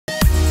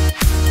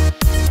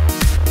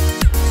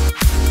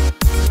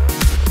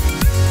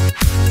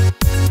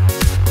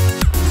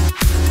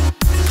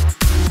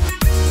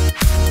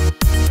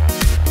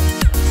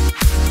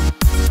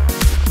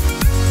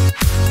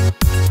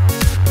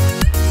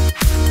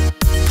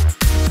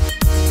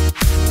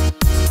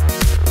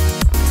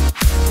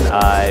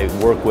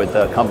work with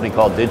a company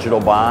called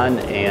Digital Bond,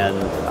 and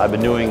I've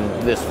been doing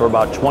this for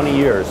about 20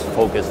 years,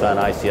 focused on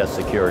ICS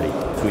security.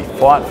 So we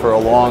fought for a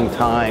long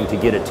time to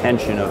get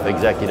attention of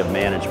executive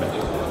management,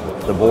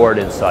 the board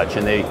and such,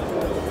 and they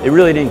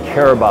really didn't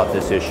care about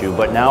this issue,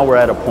 but now we're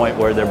at a point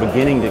where they're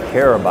beginning to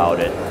care about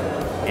it,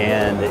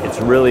 and it's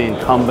really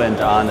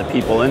incumbent on the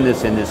people in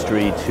this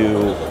industry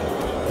to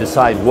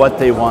decide what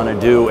they want to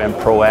do and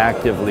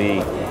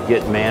proactively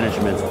get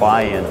management's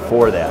buy-in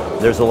for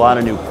that. There's a lot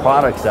of new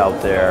products out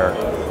there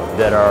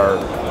that are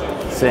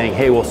saying,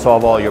 hey, we'll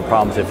solve all your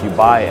problems if you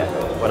buy it.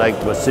 What I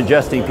was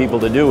suggesting people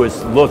to do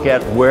is look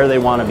at where they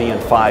want to be in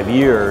 5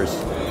 years,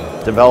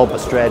 develop a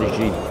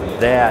strategy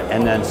that,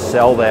 and then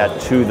sell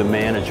that to the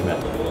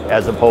management,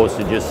 as opposed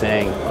to just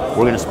saying,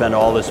 we're going to spend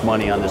all this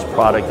money on this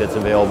product that's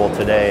available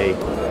today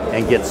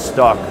and get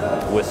stuck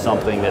with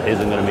something that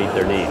isn't going to meet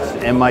their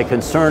needs. And my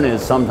concern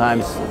is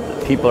sometimes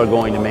people are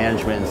going to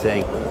management and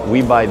saying,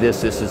 we buy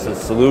this is a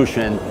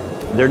solution.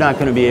 They're not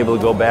going to be able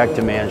to go back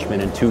to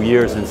management in 2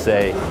 years and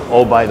say,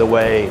 oh, by the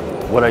way,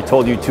 what I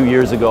told you 2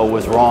 years ago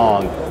was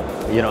wrong.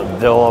 You know,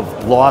 they'll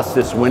have lost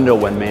this window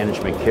when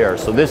management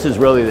cares. So this is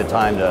really the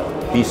time to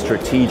be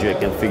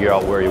strategic and figure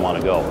out where you want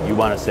to go. You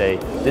want to say,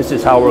 this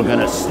is how we're going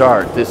to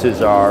start. This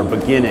is our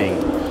beginning,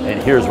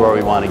 and here's where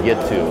we want to get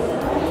to.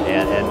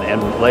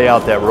 And lay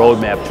out that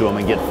roadmap to them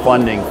and get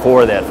funding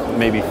for that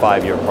maybe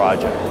 5-year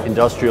project.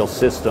 Industrial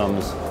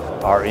systems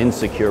are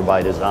insecure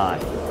by design,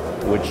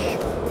 which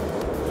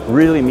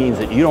really means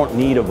that you don't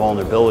need a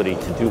vulnerability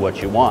to do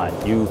what you want.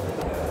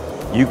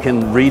 You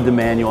can read the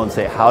manual and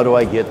say, how do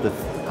I get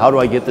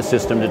the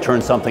system to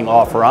turn something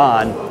off or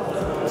on,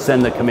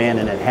 send the command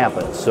and it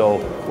happens. So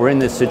we're in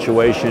this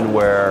situation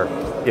where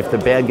if the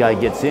bad guy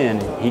gets in,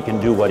 he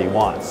can do what he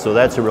wants. So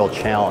that's a real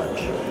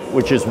challenge,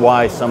 which is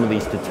why some of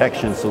these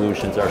detection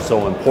solutions are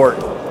so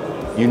important.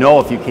 You know,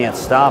 if you can't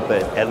stop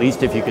it, at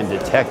least if you can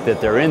detect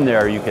that they're in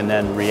there, you can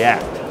then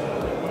react.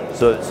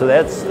 So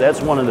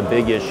that's one of the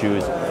big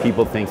issues.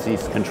 People think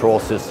these control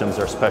systems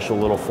are special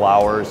little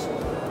flowers,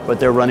 but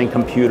they're running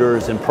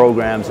computers and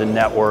programs and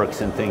networks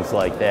and things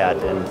like that,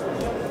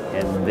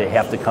 and they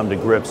have to come to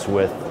grips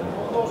with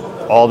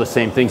all the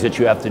same things that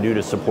you have to do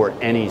to support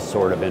any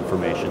sort of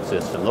information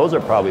system. Those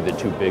are probably the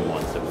two big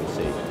ones that we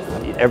see.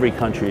 Every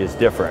country is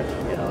different,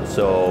 you know.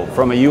 So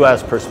from a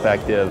U.S.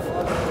 perspective,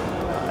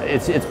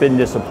 it's been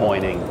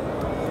disappointing.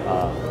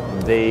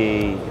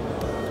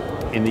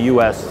 In the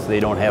U.S., they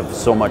don't have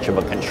so much of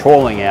a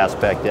controlling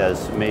aspect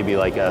as maybe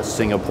like a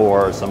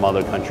Singapore or some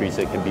other countries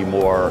that can be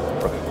more,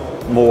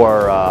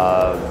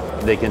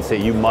 they can say,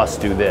 you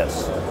must do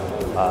this.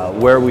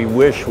 Where we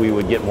wish we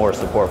would get more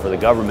support for the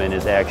government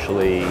is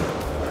actually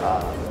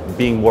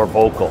being more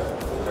vocal,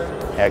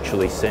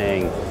 actually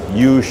saying,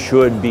 you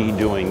should be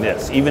doing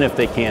this. Even if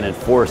they can't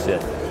enforce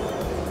it,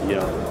 you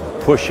know,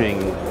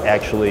 pushing,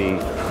 actually,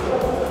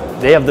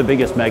 they have the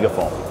biggest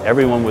megaphone.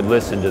 Everyone would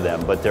listen to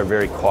them, but they're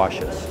very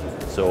cautious.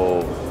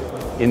 So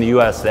in the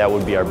US, that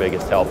would be our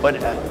biggest help. But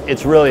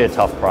it's really a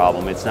tough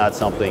problem. It's not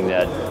something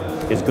that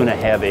is going to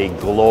have a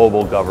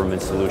global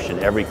government solution.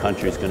 Every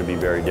country is going to be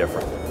very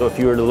different. So if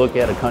you were to look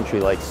at a country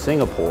like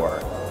Singapore,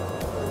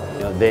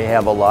 you know, they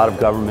have a lot of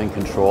government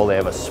control. They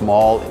have a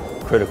small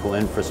critical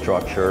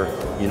infrastructure,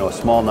 you know, a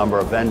small number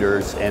of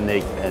vendors, and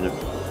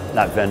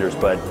not vendors,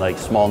 but like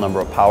small number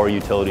of power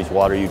utilities,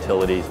 water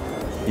utilities.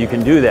 You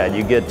can do that.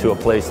 You get to a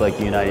place like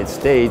the United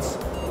States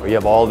where you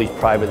have all these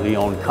privately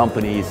owned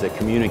companies that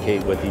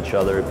communicate with each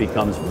other. It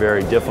becomes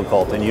very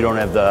difficult, and you don't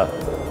have the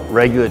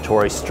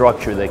regulatory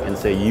structure that can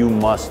say you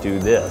must do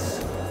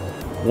this.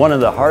 One of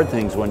the hard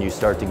things when you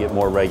start to get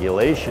more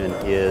regulation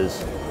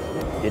is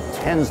it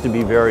tends to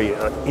be very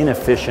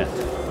inefficient.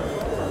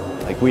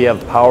 Like we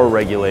have power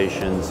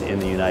regulations in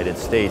the United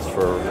States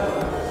for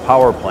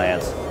power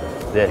plants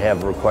that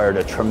have required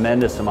a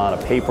tremendous amount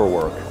of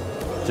paperwork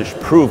to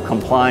prove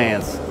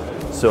compliance.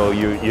 So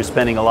you're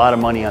spending a lot of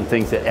money on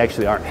things that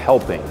actually aren't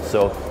helping.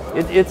 So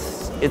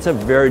it's a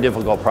very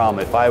difficult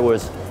problem.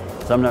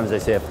 Sometimes I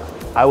say, if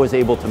I was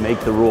able to make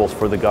the rules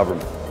for the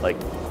government, like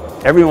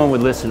everyone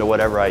would listen to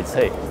whatever I'd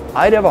say,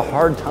 I'd have a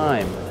hard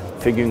time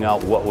figuring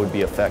out what would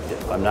be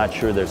effective. I'm not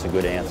sure there's a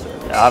good answer.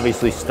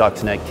 Obviously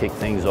Stuxnet kicked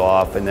things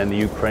off, and then the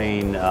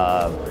Ukraine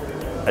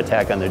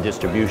attack on their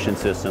distribution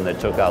system that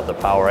took out the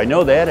power. I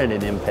know that had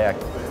an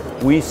impact.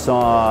 We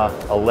saw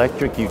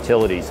electric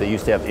utilities. They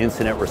used to have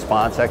incident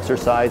response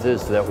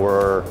exercises that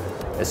were,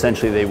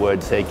 essentially they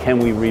would say, can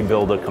we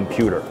rebuild a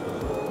computer?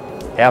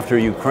 After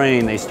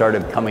Ukraine, they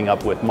started coming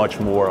up with much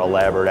more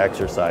elaborate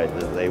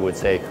exercises. They would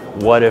say,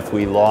 what if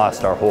we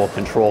lost our whole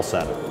control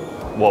center?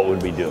 What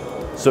would we do?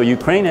 So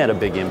Ukraine had a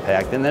big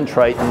impact, and then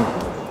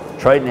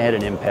Triton had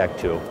an impact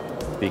too,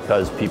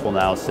 because people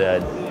now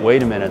said,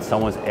 wait a minute,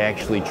 someone's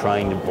actually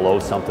trying to blow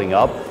something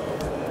up.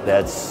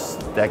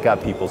 That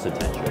got people's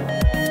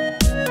attention.